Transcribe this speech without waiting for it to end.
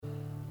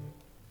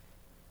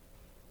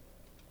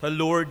The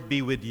Lord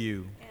be with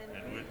you.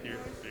 And with your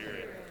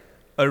spirit.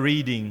 A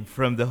reading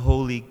from the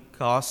Holy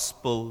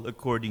Gospel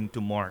according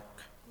to Mark.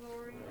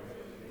 Glory to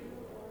you,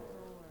 O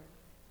Lord.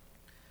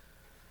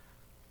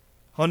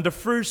 On the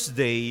first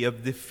day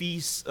of the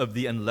Feast of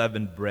the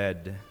Unleavened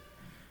Bread,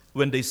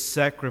 when they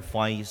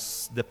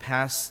sacrificed the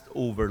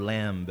Passover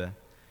lamb,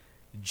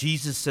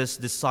 Jesus'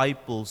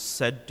 disciples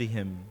said to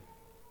him,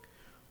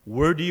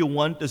 "Where do you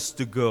want us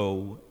to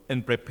go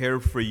and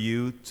prepare for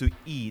you to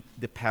eat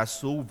the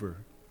Passover?"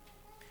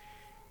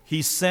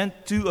 He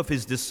sent two of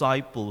his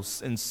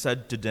disciples and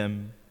said to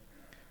them,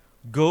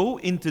 "Go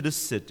into the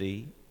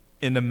city,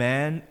 and a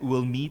man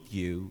will meet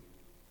you,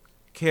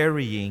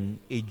 carrying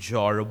a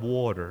jar of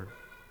water.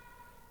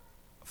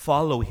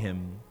 Follow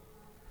him.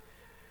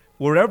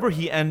 Wherever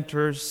he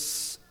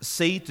enters,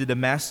 say to the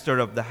master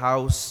of the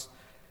house,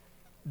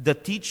 'The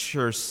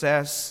teacher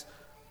says,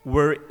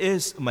 where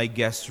is my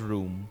guest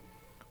room,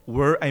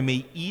 where I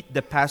may eat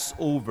the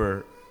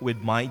Passover with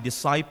my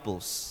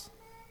disciples?'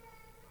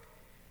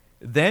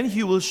 Then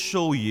he will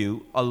show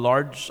you a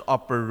large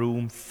upper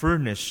room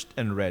furnished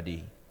and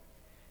ready.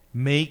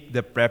 Make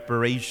the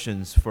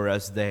preparations for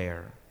us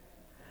there."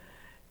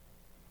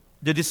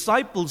 The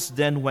disciples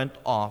then went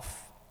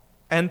off,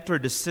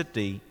 entered the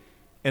city,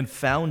 and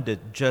found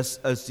it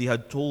just as he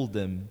had told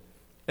them,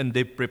 and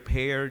they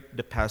prepared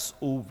the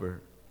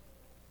Passover.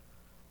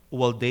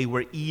 While they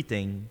were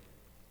eating,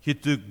 he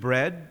took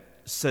bread,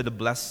 said a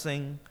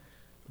blessing,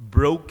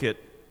 broke it,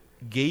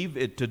 gave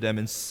it to them,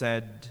 and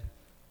said,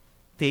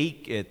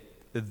 "Take it,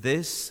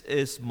 this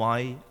is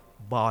my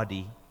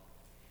body."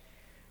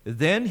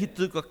 Then he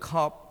took a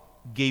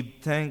cup,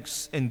 gave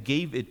thanks, and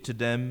gave it to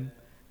them,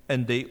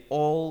 and they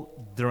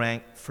all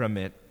drank from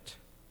it.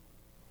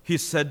 He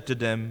said to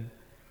them,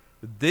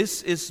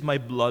 "This is my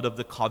blood of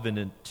the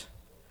covenant,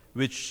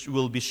 which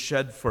will be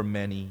shed for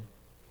many.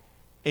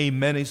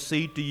 Amen, I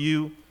say to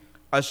you,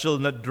 I shall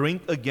not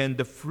drink again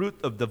the fruit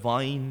of the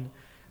vine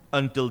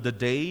until the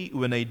day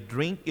when I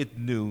drink it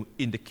new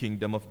in the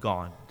kingdom of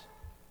God."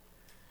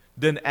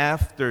 Then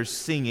after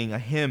singing a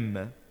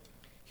hymn,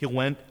 he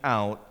went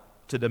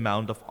out to the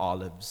Mount of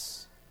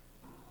Olives.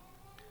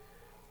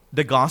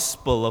 The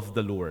Gospel of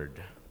the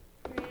Lord.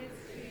 Praise to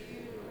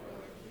you,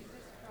 Lord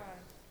Jesus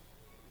Christ.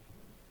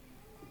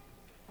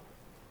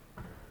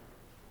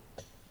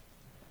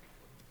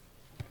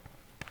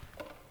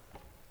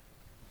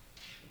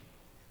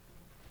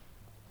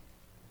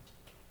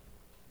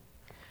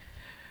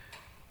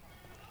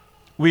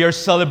 We are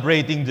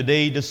celebrating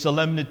today the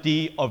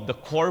solemnity of the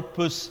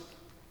Corpus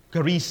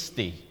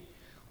Christi.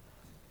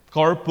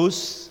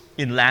 Corpus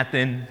in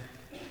Latin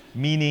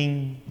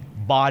meaning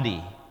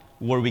body,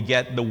 where we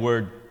get the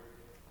word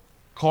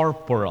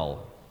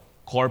corporal,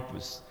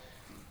 corpus.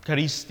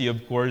 Christi,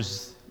 of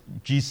course,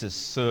 Jesus,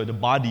 so the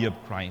body of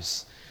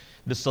Christ.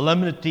 The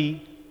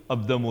solemnity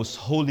of the most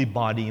holy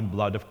body and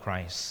blood of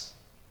Christ.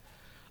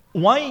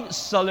 Why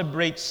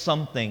celebrate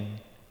something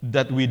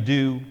that we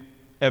do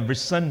every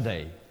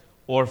Sunday?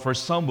 Or for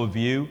some of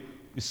you,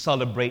 we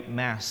celebrate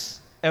Mass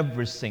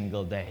every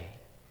single day.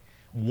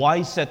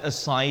 Why set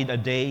aside a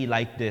day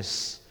like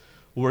this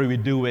where we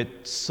do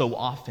it so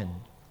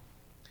often?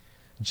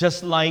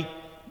 Just like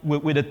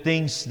with the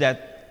things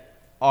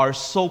that are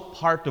so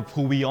part of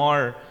who we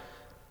are,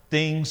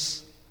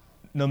 things,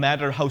 no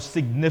matter how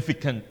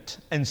significant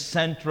and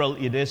central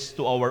it is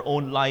to our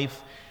own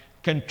life,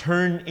 can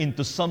turn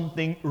into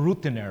something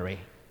routinary,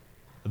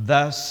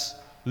 thus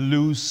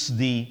lose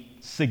the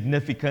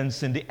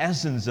significance and the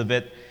essence of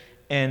it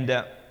and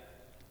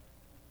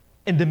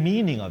the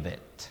meaning of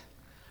it.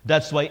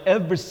 That's why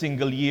every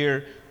single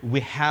year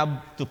we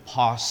have to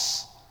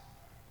pause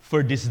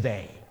for this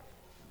day,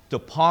 to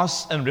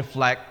pause and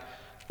reflect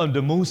on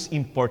the most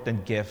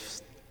important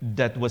gift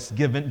that is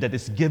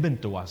given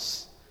to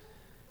us,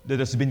 that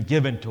has been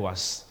given to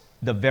us,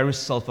 the very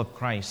self of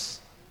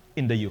Christ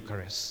in the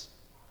Eucharist.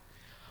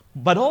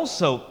 But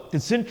also,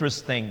 it's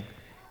interesting,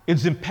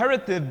 it's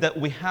imperative that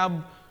we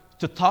have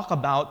to talk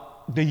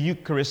about the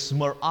Eucharist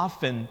more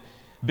often,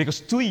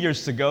 because 2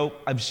 years ago,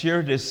 I've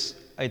shared this,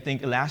 I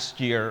think last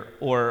year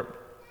or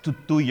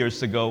 2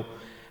 years ago,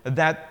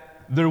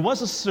 that there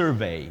was a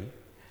survey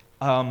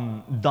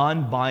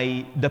done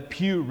by the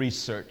Pew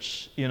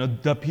Research.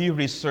 The Pew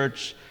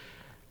Research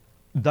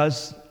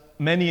does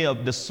many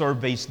of the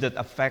surveys that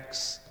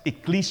affects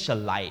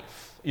ecclesial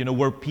life,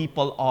 where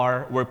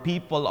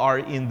people are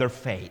in their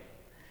faith.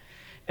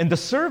 And the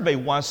survey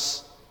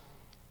was,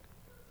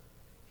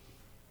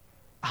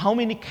 how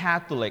many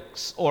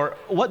Catholics, or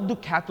what do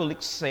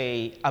Catholics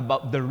say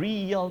about the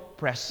real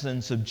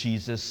presence of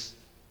Jesus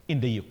in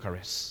the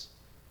Eucharist?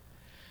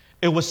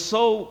 It was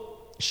so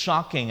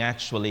shocking,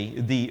 actually,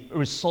 the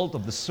result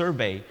of the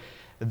survey,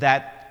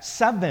 that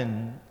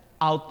 7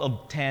 out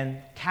of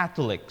 10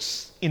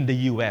 Catholics in the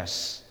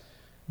U.S.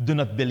 do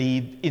not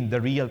believe in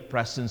the real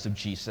presence of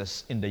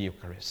Jesus in the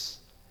Eucharist.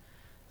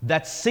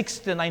 That's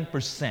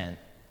 69%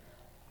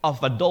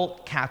 of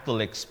adult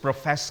Catholics,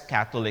 professed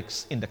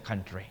Catholics in the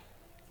country.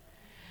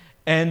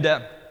 And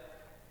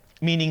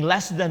meaning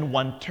less than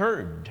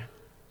 1/3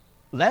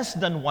 less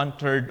than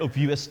one-third of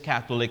U.S.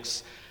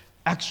 Catholics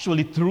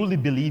actually truly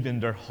believe in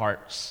their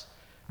hearts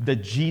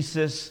that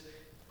Jesus,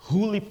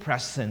 wholly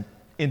present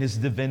in his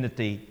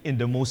divinity in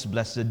the most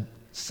blessed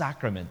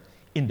sacrament,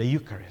 in the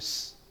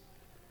Eucharist.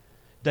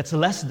 That's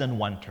less than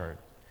one-third.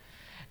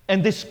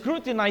 And they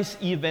scrutinize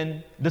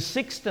even the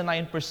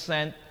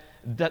 69%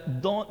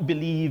 that don't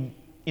believe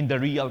in the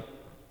real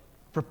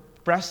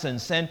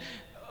presence. And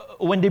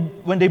when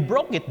they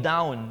broke it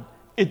down,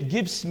 it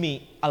gives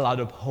me a lot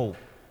of hope.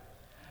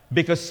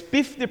 Because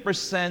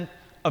 50%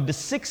 of the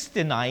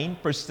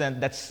 69%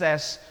 that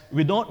says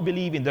we don't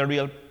believe in the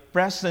real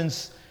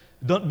presence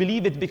don't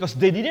believe it because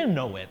they didn't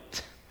know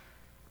it.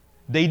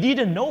 They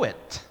didn't know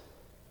it.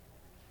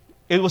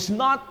 It was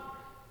not,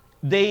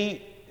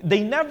 they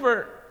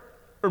never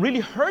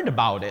really heard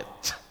about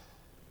it.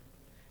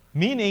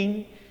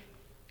 Meaning,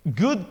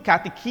 good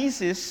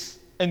catechesis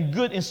and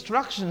good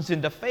instructions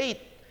in the faith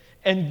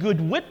and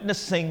good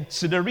witnessing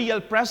to the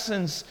real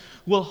presence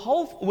will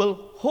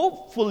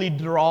hopefully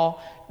draw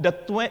the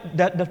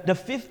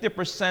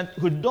 50%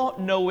 who don't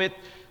know it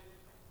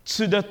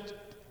to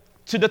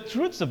the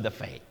truths of the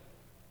faith.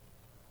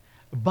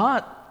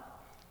 But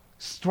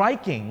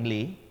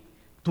strikingly,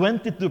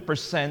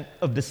 22%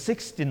 of the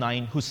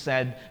 69 who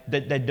said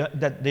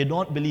that they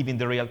don't believe in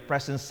the real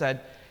presence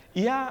said,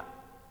 yeah,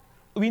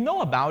 we know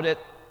about it,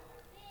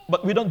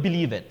 but we don't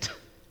believe it.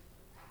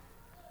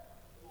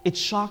 It's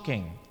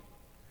shocking.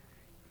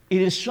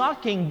 It is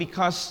shocking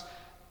because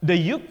the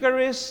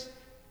Eucharist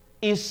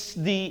is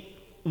the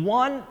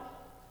one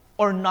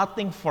or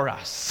nothing for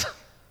us.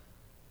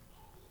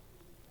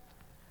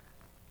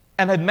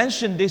 And I've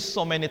mentioned this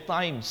so many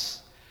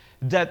times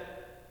that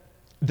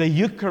the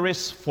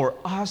Eucharist for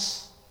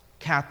us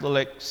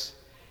Catholics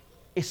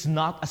is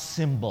not a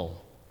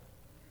symbol.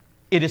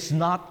 It is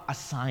not a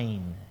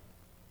sign.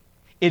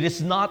 It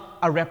is not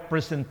a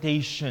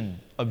representation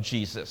of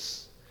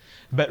Jesus,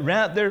 but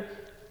rather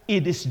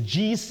it is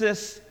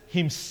Jesus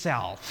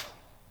himself.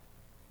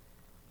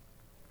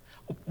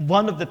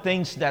 One of the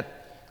things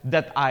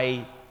that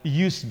I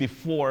used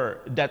before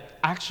that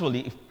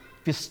actually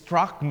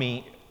struck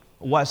me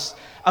was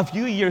a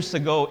few years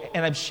ago,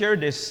 and I've shared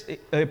this,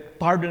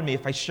 pardon me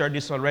if I shared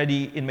this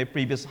already in my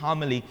previous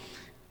homilies,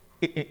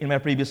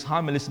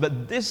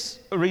 but this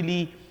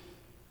really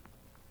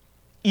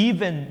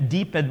even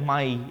deepened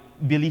my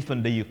belief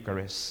in the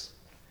Eucharist.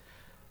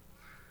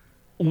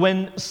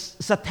 When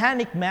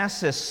satanic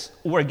masses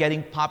were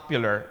getting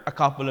popular a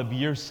couple of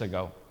years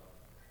ago,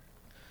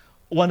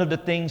 one of the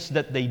things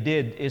that they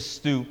did is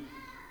to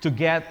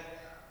get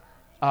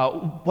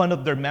one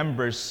of their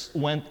members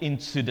went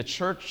into the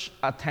church,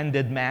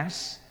 attended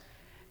Mass,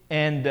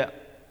 and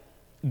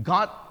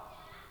got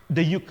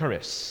the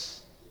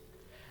Eucharist.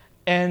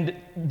 And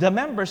the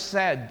member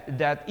said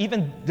that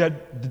even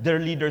their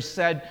leader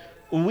said,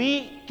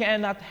 we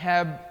cannot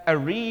have a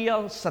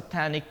real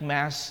satanic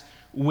Mass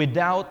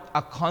without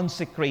a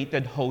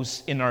consecrated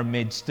host in our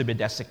midst to be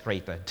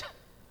desecrated.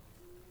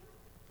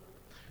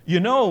 You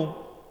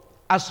know,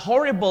 as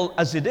horrible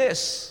as it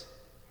is,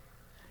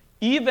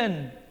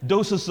 even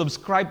those who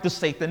subscribe to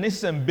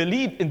Satanism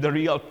believe in the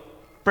real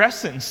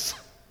presence.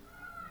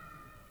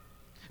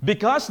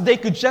 Because they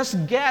could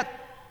just get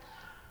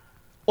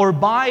or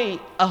buy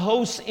a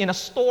host in a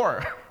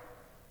store.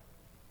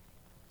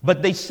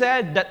 But they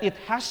said that it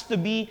has to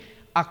be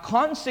a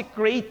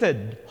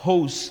consecrated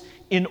host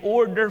in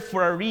order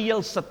for a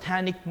real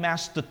satanic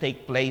Mass to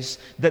take place,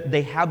 that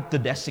they have to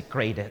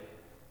desecrate it.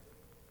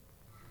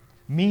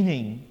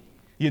 Meaning,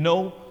 you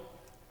know,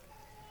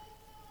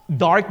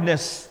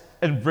 darkness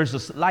and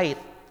versus light,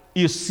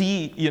 you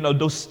see, you know,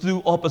 those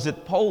two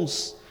opposite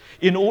poles.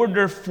 In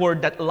order for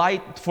that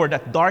light, for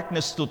that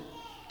darkness to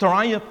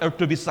triumph or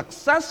to be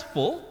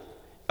successful,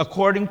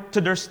 according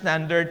to their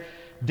standard,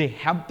 they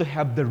have to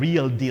have the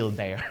real deal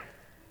there.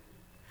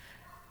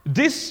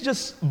 This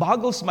just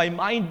boggles my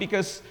mind,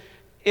 because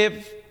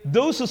if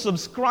those who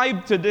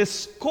subscribe to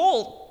this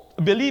cult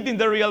believe in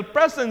the real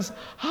presence,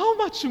 how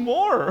much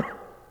more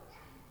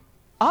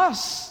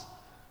us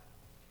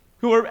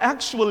who are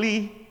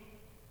actually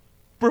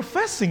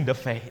professing the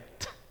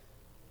faith?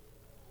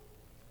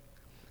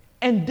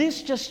 And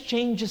this just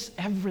changes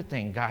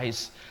everything,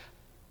 guys.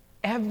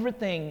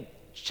 Everything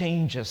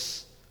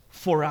changes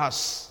for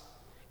us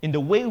in the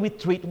way we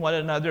treat one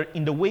another,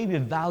 in the way we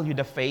value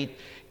the faith,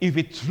 if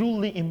we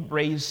truly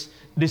embrace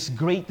this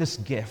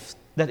greatest gift,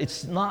 that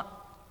it's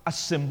not a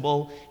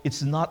symbol,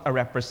 it's not a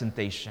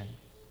representation.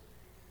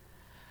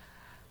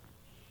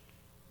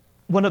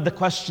 One of the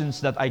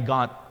questions that I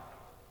got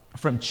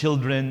from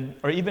children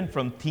or even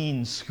from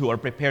teens who are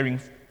preparing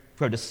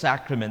for the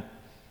sacrament,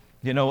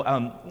 you know,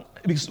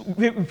 because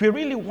we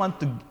really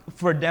want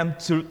for them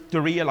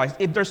to realize,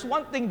 if there's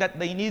one thing that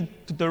they need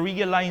to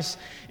realize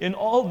in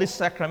all this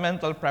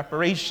sacramental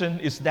preparation,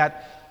 is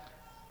that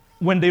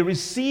when they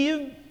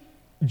receive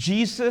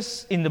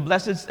Jesus in the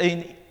blessed,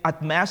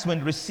 at Mass, when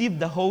they receive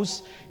the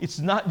host, it's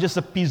not just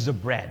a piece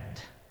of bread.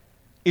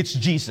 It's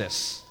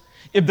Jesus.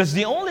 If that's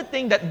the only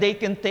thing that they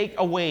can take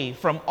away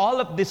from all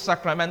of this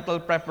sacramental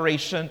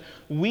preparation,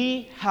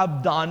 we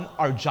have done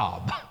our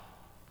job.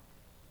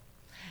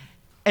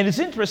 And it's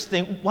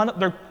interesting, one of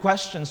their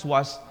questions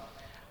was,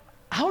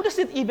 how does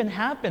it even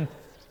happen,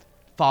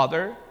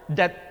 Father,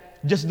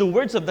 that just the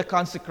words of the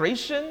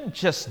consecration,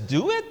 just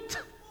do it?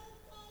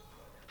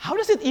 How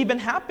does it even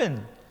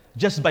happen?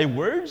 Just by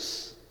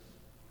words?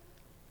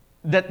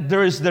 That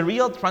there is the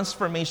real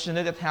transformation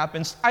that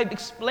happens. I've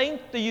explained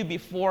to you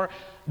before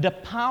the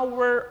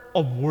power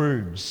of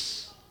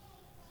words.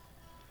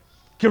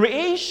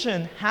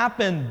 Creation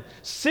happened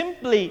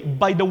simply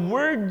by the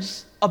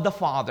words of the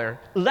Father.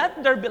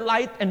 Let there be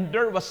light, and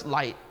there was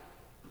light.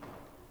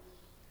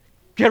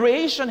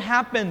 Creation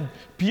happened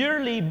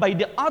purely by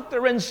the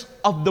utterance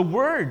of the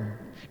Word.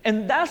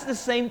 And that's the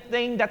same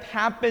thing that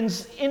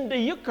happens in the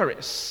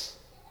Eucharist.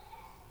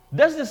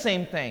 That's the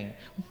same thing.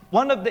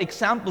 One of the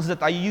examples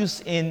that I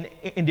use in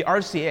the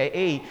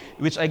RCIA,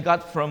 which I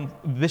got from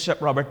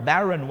Bishop Robert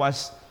Barron,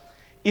 was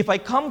if I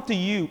come to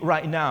you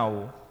right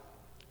now,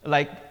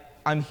 like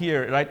I'm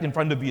here right in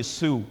front of you,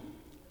 Sue,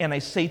 and I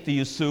say to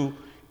you, Sue,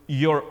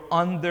 you're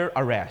under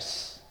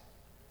arrest.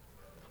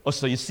 Oh,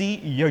 so you see,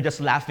 you're just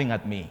laughing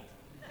at me.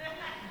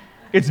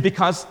 It's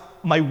because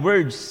my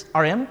words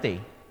are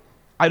empty.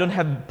 I don't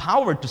have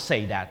power to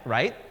say that,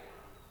 right?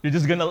 You're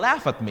just going to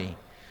laugh at me.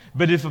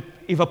 But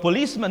if a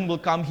policeman will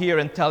come here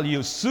and tell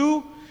you,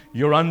 Sue,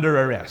 you're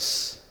under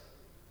arrest,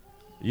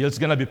 it's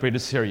going to be pretty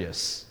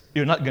serious.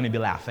 You're not going to be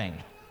laughing.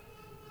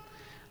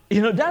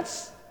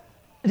 That's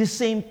the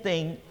same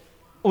thing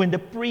when the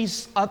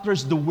priest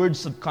utters the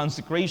words of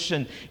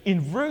consecration in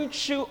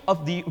virtue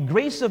of the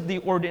grace of the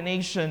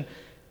ordination,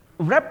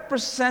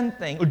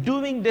 representing or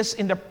doing this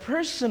in the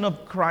person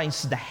of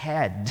Christ, the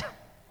head.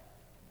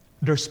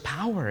 There's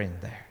power in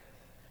there,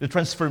 the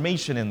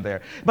transformation in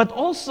there. But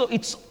also,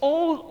 it's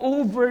all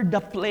over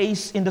the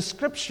place in the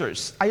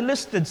scriptures. I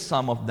listed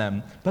some of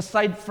them,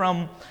 aside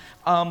from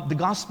the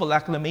gospel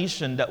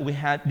acclamation that we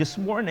had this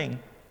morning.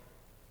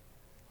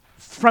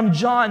 From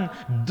John,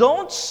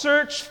 don't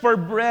search for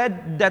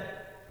bread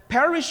that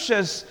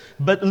perishes,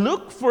 but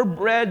look for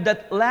bread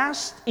that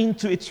lasts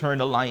into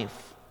eternal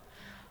life.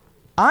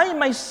 I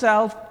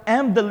myself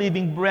am the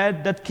living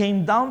bread that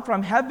came down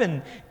from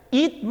heaven.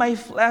 Eat my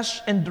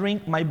flesh and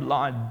drink my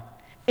blood.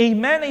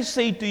 Amen, I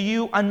say to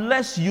you,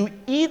 unless you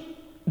eat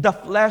the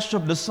flesh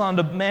of the Son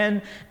of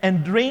Man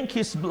and drink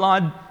his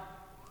blood,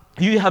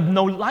 you have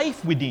no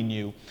life within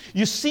you.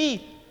 You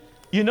see,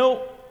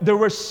 there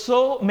were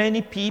so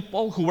many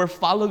people who were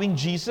following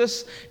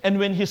Jesus, and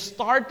when he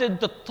started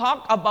to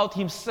talk about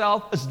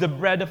himself as the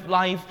bread of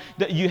life,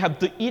 that you have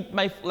to eat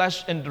my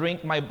flesh and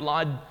drink my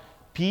blood,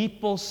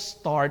 people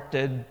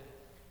started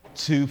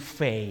to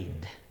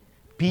fade.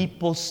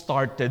 People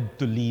started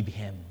to leave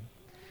him.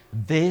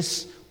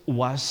 This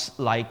was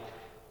like,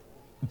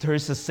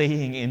 there's a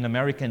saying in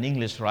American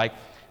English, right?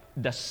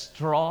 The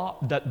straw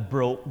that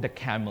broke the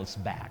camel's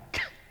back.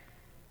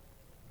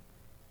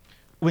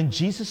 When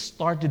Jesus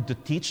started to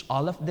teach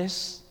all of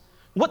this,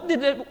 what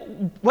did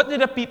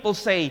the people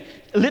say?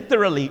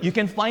 Literally, you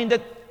can find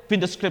it in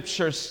the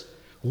scriptures.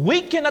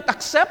 We cannot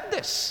accept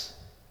this.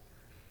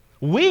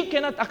 We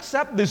cannot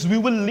accept this. We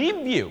will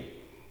leave you.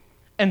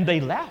 And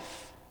they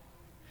left.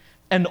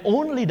 And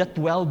only the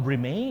 12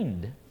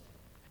 remained.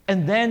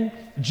 And then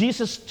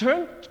Jesus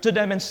turned to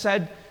them and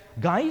said,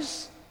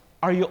 guys,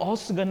 are you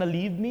also going to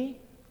leave me?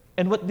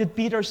 And what did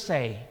Peter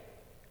say?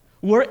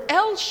 Where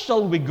else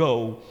shall we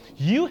go?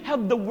 You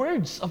have the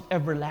words of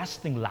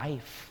everlasting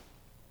life.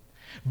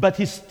 But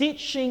his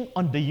teaching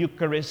on the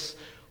Eucharist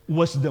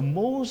was the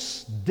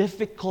most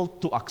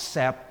difficult to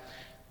accept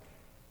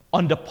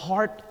on the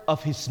part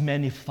of his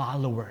many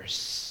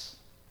followers.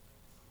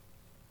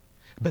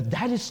 But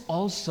that is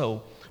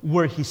also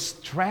where he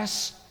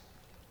stressed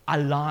a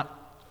lot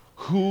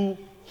who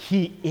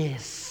he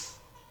is.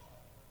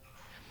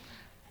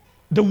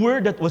 The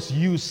word that was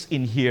used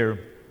in here,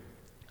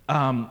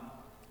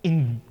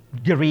 in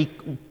Greek,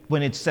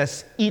 when it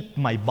says, eat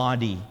my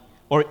body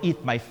or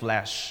eat my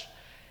flesh,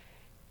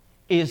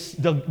 is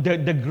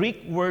the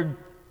Greek word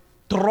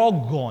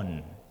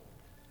trogon,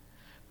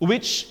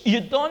 which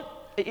you don't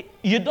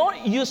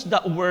use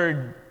that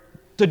word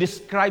to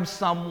describe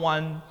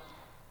someone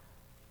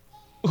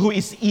who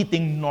is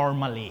eating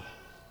normally.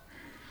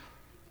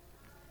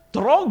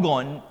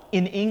 Trogon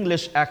in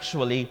English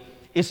actually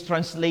is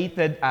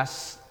translated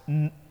as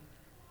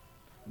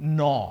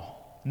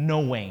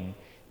knowing.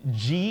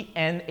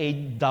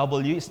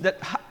 G-N-A-W. Is that,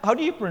 how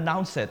do you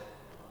pronounce it?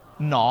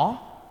 Gnaw.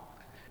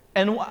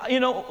 And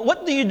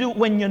what do you do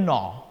when you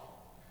gnaw?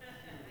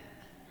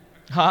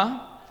 Huh?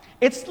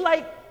 It's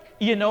like,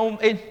 when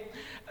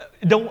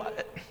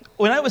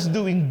I was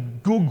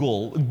doing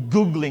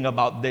Googling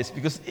about this,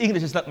 because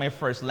English is not my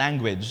first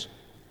language,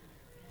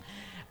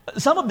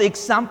 some of the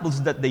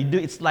examples that they do,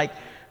 it's like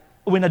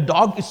when a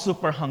dog is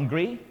super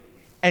hungry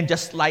and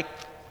just like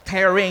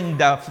tearing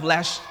the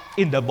flesh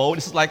in the bone,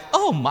 it's like,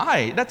 oh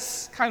my,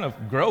 that's kind of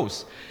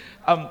gross.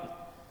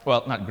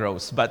 Well, not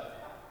gross,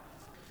 but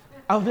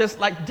I was just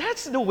like,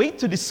 that's the way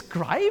to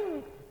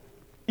describe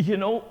you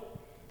know,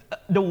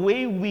 the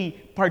way we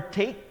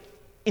partake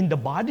in the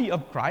body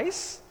of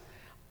Christ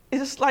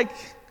is like,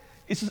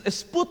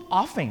 it's put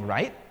offing,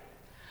 right?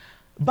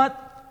 But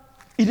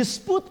it is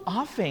put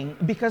offing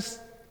because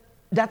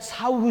that's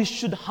how we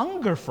should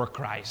hunger for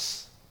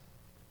Christ.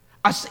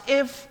 As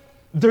if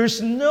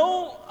there's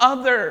no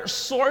other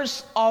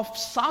source of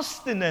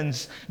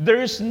sustenance.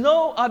 There is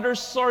no other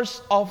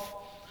source of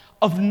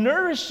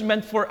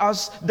nourishment for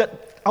us,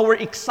 that our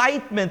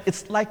excitement,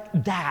 it's like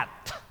that.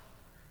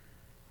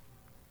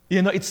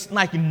 You know, it's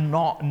like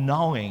not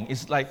knowing.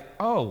 It's like,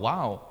 oh,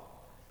 wow.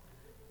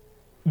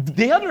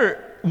 The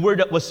other word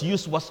that was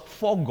used was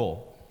phogo,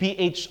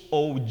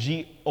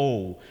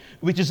 Phogo,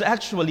 which is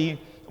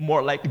actually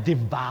more like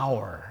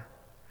devour.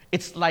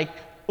 It's like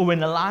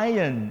when a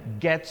lion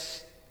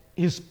gets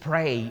his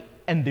prey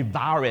and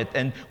devour it,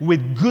 and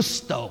with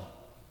gusto,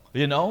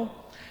 you know?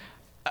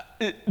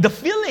 The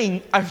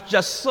feeling is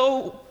just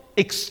so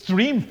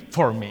extreme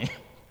for me.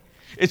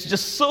 It's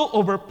just so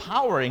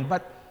overpowering,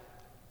 but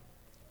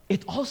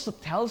it also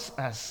tells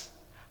us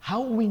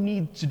how we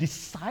need to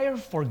desire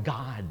for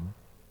God.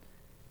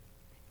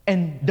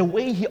 And the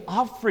way He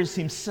offers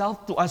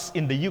Himself to us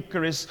in the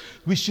Eucharist,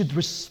 we should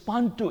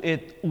respond to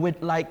it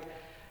with like,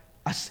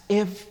 as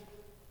if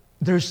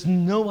there's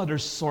no other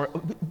source.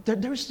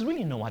 There's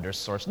really no other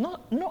source. No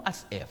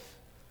as if.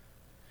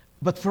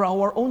 But for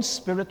our own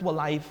spiritual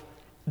life,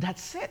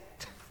 that's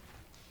it.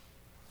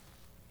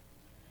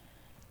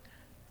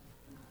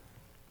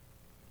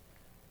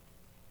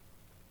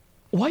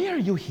 Why are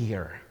you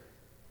here?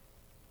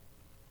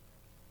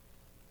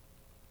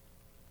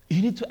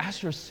 You need to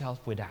ask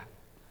yourself with that.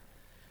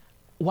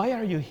 Why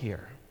are you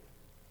here?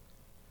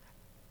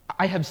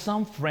 I have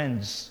some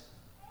friends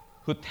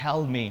who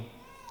tell me,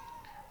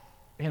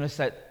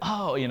 said,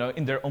 oh,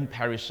 in their own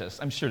parishes,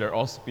 I'm sure there are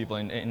also people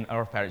in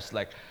our parish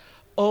like,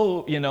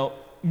 oh,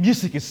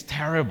 music is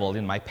terrible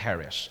in my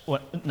parish. Well,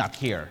 not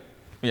here,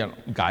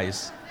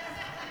 guys.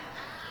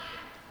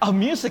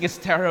 Music is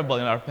terrible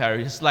in our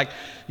parish. It's like,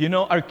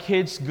 our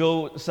kids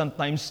go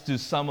sometimes to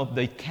some of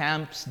the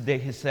camps,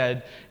 he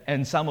said,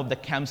 and some of the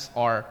camps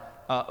are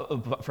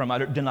from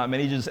other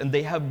denominations, and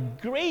they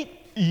have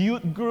great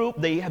youth group,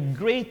 they have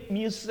great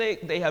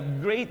music, they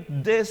have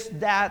great this,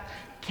 that,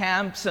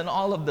 camps, and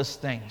all of those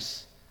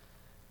things.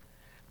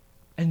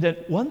 And then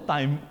one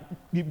time,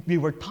 we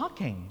were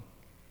talking,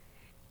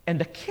 and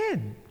the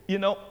kid,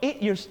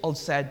 8 years old,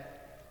 said,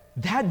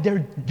 Dad,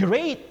 they're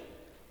great,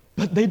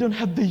 but they don't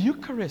have the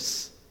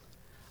Eucharist.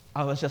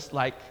 I was just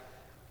like,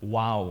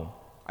 wow.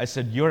 I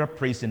said, you're a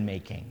priest in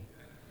making.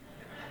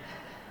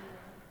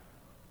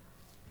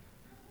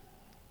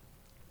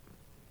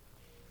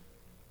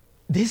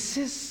 This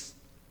is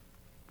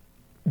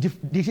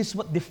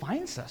what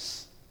defines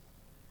us.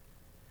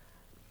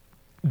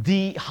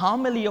 The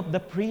homily of the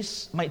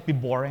priest might be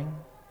boring,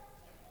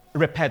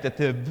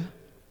 repetitive,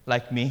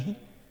 like me,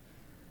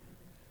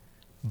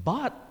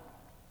 but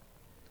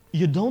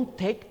you don't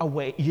take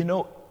away,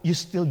 you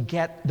still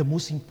get the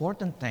most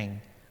important thing,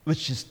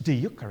 which is the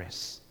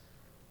Eucharist.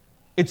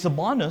 It's a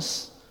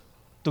bonus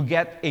to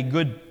get a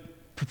good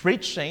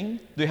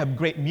preaching, to have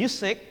great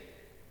music,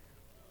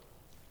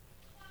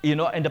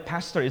 and the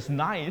pastor is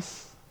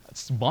nice.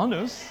 It's a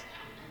bonus.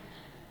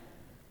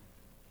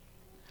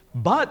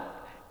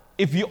 But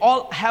if you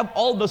all have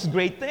all those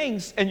great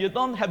things and you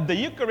don't have the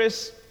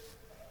Eucharist,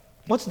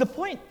 what's the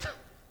point?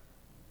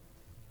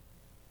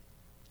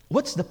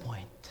 What's the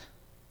point?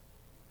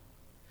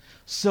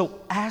 So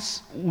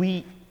as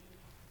we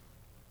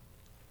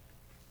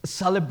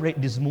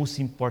celebrate this most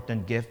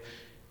important gift,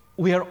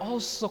 we are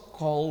also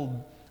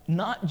called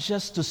not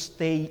just to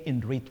stay in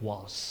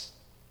rituals,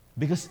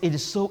 because it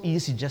is so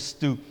easy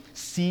just to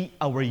see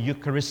our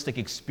Eucharistic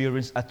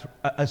experience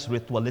as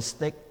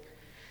ritualistic.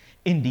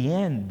 In the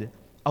end,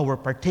 our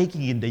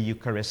partaking in the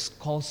Eucharist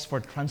calls for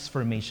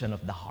transformation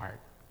of the heart,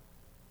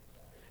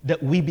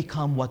 that we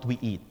become what we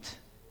eat.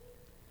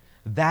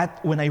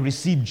 That when I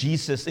receive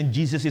Jesus and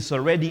Jesus is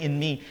already in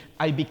me,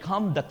 I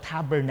become the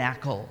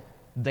tabernacle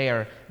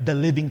there, the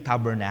living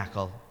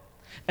tabernacle.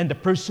 And the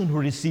person who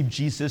received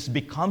Jesus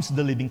becomes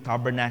the living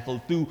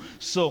tabernacle too.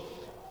 So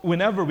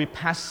whenever we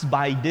pass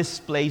by this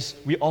place,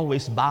 we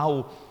always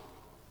bow.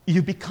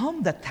 You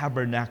become the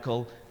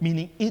tabernacle,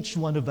 meaning each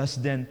one of us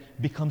then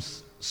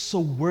becomes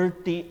so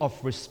worthy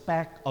of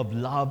respect, of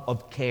love,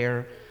 of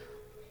care,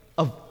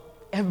 of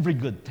every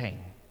good thing.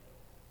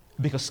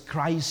 Because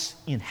Christ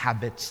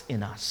inhabits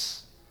in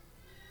us.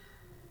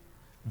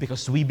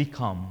 Because we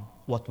become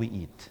what we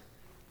eat.